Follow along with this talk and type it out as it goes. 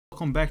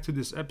welcome back to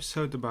this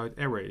episode about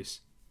arrays.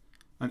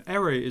 An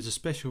array is a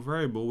special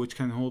variable which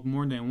can hold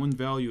more than one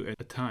value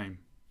at a time.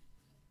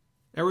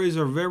 Arrays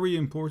are very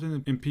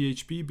important in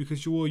PHP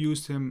because you will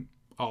use them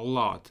a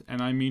lot,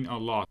 and I mean a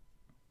lot.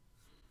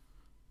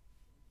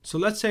 So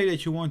let's say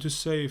that you want to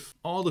save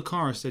all the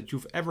cars that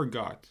you've ever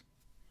got.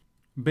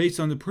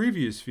 Based on the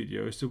previous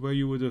videos, the way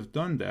you would have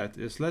done that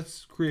is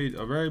let's create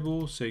a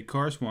variable, say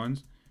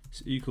cars1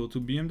 is equal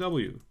to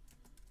BMW.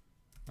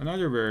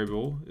 Another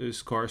variable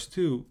is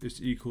cars2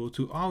 is equal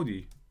to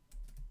Audi.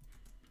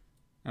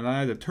 And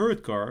I add a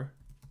third car,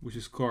 which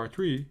is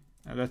car3,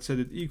 and let's set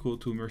it equal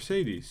to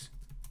Mercedes.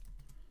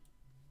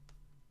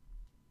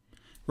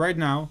 Right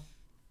now,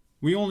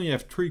 we only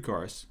have 3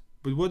 cars,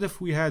 but what if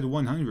we had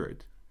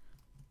 100?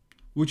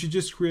 Would you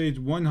just create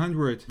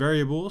 100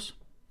 variables?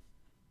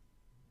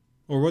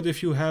 Or what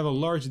if you have a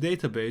large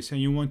database and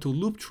you want to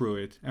loop through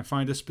it and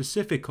find a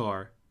specific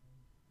car?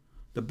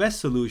 The best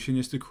solution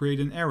is to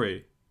create an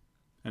array.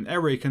 An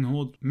array can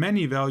hold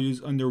many values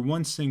under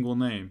one single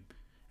name,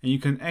 and you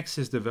can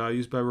access the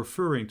values by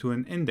referring to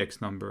an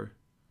index number.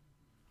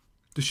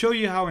 To show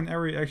you how an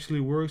array actually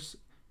works,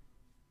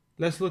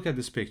 let's look at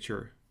this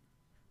picture.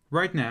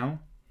 Right now,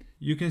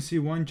 you can see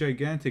one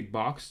gigantic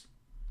box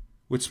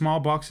with small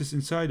boxes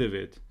inside of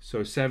it.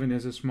 So 7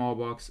 is a small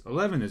box,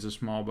 11 is a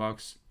small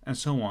box, and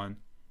so on.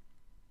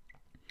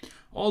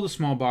 All the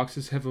small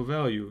boxes have a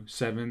value: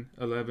 7,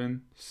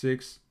 11,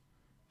 6,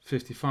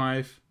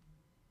 55,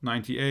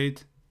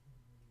 98.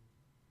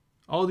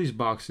 All these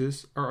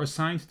boxes are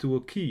assigned to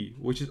a key,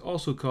 which is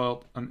also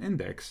called an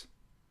index.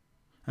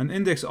 An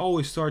index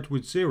always starts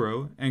with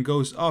 0 and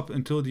goes up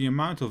until the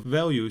amount of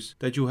values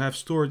that you have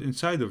stored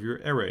inside of your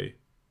array.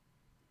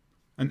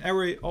 An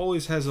array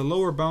always has a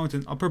lower bound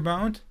and upper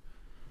bound,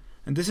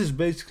 and this is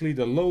basically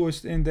the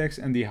lowest index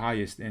and the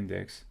highest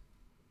index.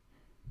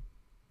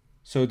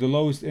 So the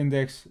lowest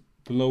index,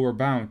 the lower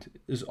bound,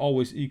 is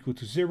always equal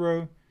to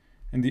 0,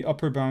 and the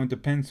upper bound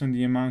depends on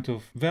the amount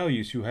of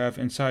values you have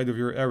inside of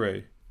your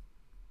array.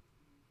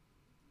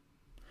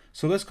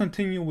 So let's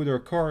continue with our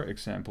car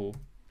example,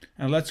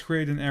 and let's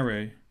create an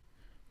array.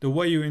 The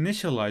way you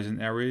initialize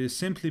an array is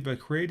simply by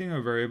creating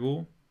a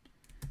variable,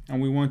 and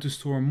we want to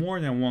store more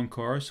than one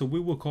car, so we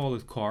will call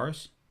it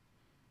cars,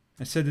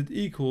 and set it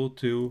equal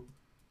to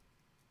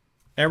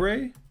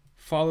array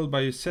followed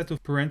by a set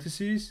of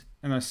parentheses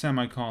and a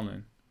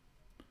semicolon.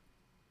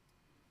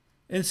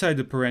 Inside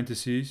the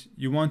parentheses,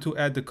 you want to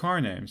add the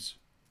car names,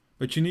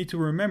 but you need to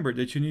remember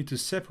that you need to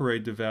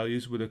separate the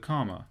values with a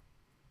comma.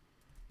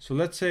 So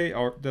let's say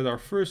that our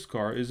first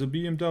car is a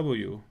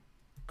BMW,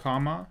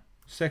 comma,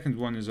 second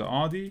one is an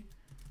Audi,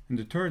 and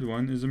the third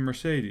one is a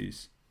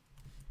Mercedes.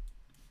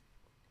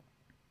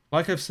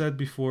 Like I've said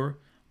before,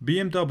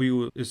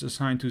 BMW is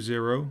assigned to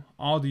 0,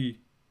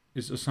 Audi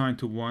is assigned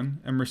to 1,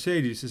 and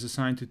Mercedes is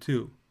assigned to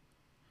 2.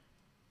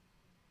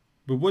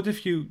 But what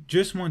if you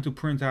just want to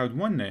print out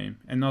one name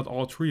and not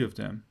all 3 of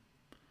them?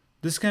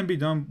 This can be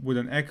done with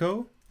an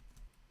echo.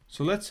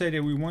 So let's say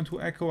that we want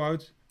to echo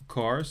out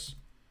cars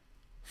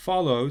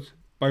followed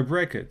by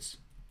brackets,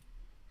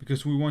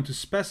 because we want to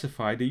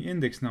specify the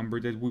index number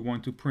that we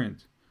want to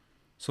print.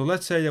 So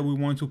let's say that we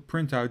want to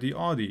print out the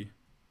Audi.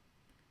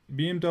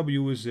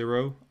 BMW is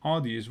 0,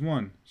 Audi is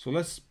 1. So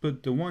let's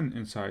put the 1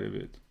 inside of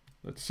it.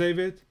 Let's save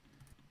it,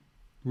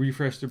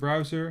 refresh the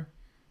browser,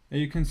 and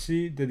you can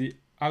see that the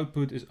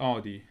output is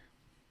Audi.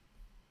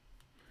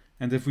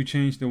 And if we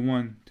change the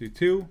 1 to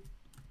 2,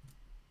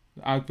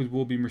 the output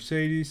will be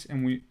Mercedes,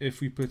 and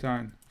if we put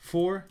on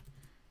 4,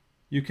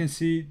 you can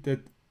see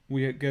that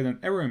we get an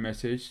error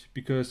message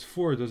because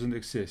 4 doesn't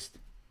exist.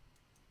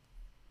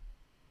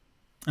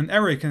 An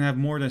array can have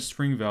more than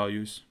string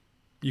values.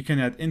 You can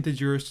add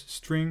integers,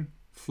 string,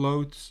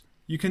 floats.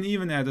 You can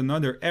even add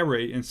another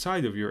array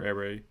inside of your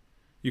array.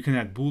 You can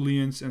add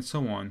booleans and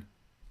so on.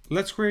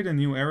 Let's create a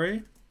new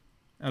array,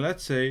 and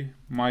let's say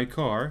my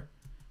car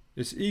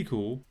is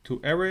equal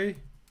to array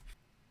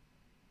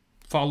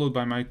followed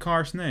by my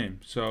car's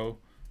name. So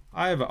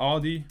I have an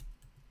Audi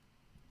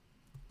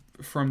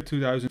from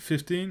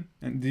 2015,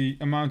 and the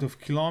amount of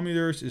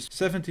kilometers is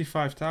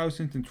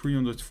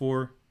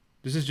 75,304.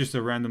 This is just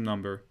a random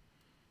number.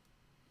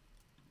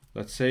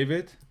 Let's save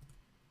it,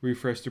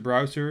 refresh the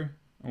browser,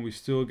 and we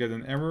still get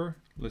an error.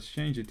 Let's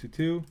change it to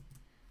 2,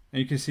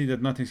 and you can see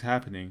that nothing's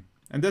happening.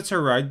 And that's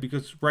alright,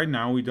 because right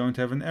now we don't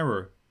have an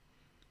error.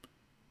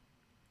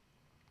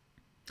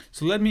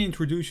 So let me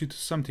introduce you to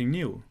something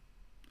new.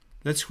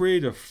 Let's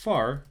create a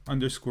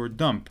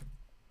var_dump.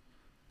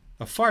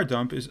 A var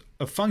dump is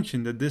a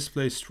function that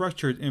displays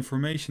structured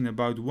information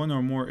about one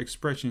or more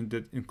expressions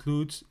that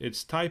includes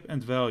its type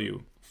and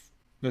value.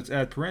 Let's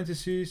add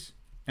parentheses,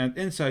 and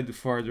inside the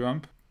var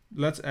dump,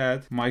 let's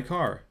add my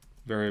car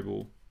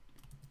variable.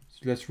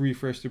 So let's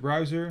refresh the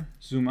browser,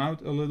 zoom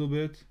out a little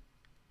bit.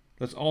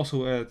 Let's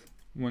also add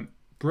one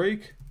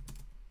break.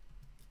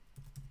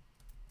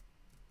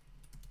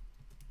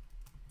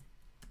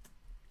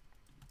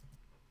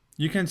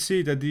 You can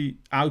see that the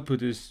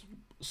output is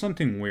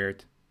something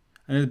weird.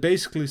 And it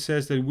basically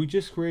says that we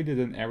just created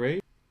an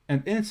array,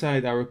 and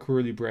inside our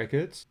curly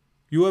brackets,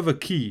 you have a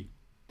key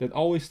that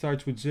always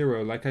starts with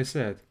 0, like I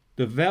said.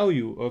 The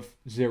value of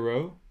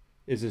 0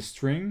 is a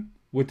string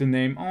with the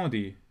name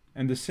Audi,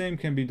 and the same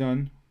can be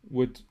done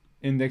with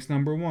index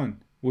number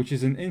 1, which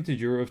is an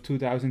integer of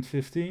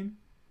 2015,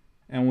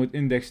 and with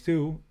index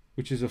 2,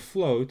 which is a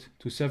float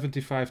to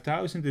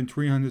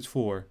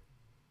 75,304.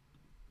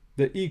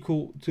 The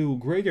equal to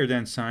greater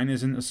than sign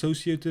is an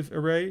associative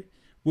array.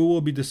 We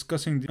will be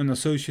discussing an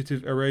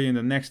associative array in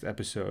the next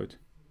episode.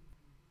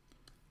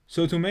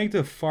 So to make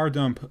the var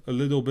dump a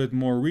little bit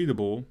more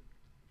readable,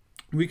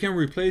 we can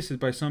replace it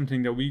by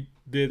something that we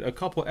did a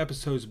couple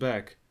episodes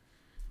back,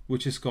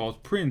 which is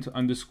called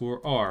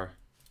print_r.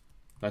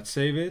 Let's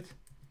save it,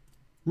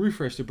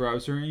 refresh the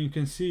browser, and you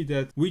can see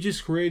that we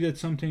just created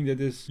something that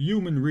is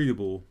human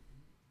readable.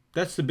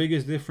 That's the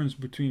biggest difference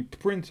between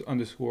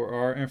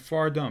print_r and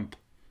var dump.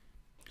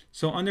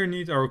 So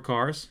underneath our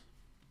cars,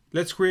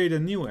 let's create a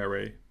new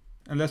array,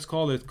 and let's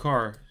call it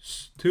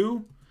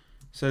cars2,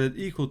 set it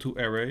equal to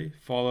array,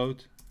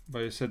 followed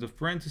by a set of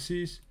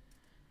parentheses,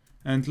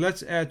 and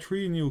let's add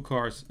 3 new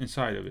cars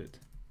inside of it.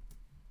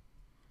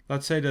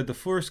 Let's say that the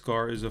first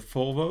car is a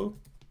Volvo,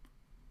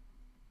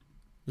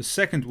 the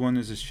second one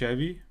is a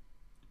Chevy,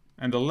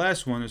 and the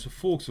last one is a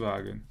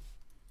Volkswagen.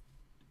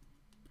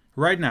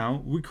 Right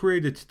now, we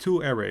created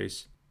 2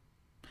 arrays.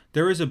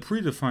 There is a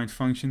predefined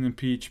function in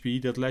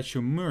PHP that lets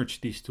you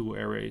merge these 2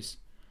 arrays.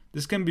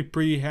 This can be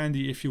pretty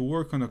handy if you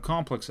work on a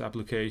complex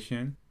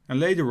application, and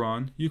later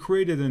on, you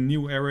created a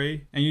new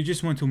array and you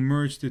just want to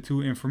merge the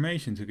 2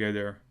 information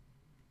together.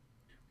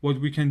 What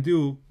we can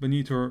do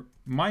beneath our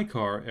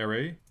myCar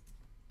array,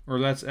 or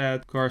let's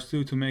add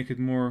cars2 to make it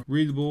more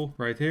readable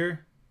right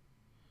here.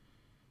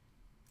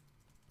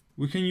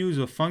 We can use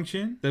a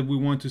function that we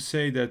want to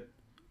say that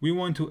we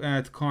want to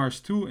add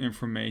cars2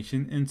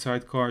 information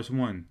inside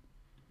cars1.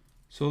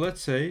 So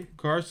let's say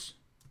cars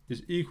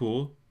is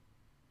equal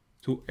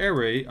to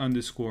array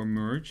underscore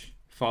merge,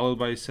 followed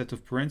by a set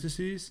of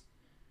parentheses.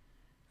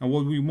 And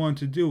what we want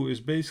to do is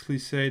basically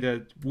say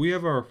that we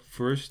have our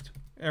first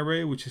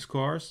array, which is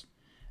cars,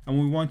 and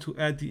we want to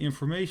add the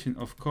information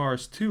of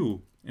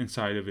cars2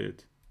 inside of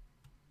it.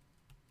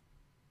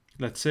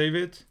 Let's save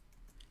it.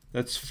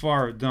 Let's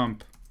var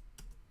dump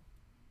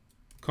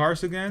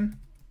cars again.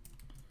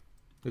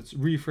 Let's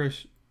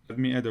refresh. Let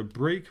me add a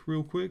break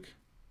real quick.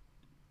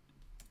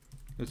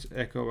 Let's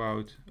echo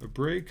out a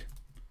break.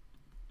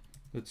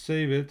 Let's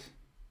save it.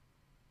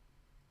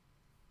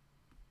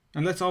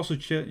 And let's also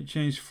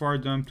change var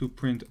dump to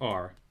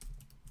print_r.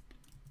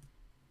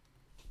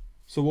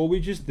 So what we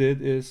just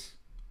did is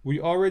we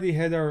already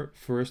had our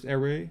first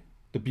array,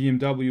 the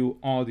BMW,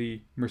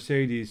 Audi,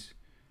 Mercedes,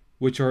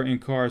 which are in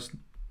cars,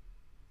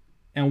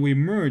 and we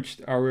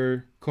merged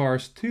our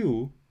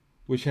cars2,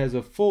 which has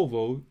a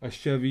Volvo, a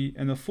Chevy,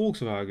 and a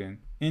Volkswagen,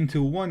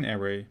 into one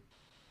array.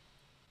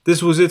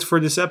 This was it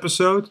for this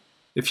episode.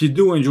 If you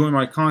do enjoy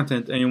my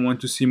content and you want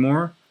to see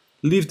more,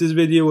 leave this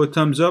video a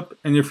thumbs up,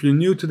 and if you're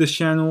new to this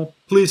channel,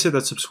 please hit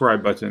that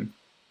subscribe button.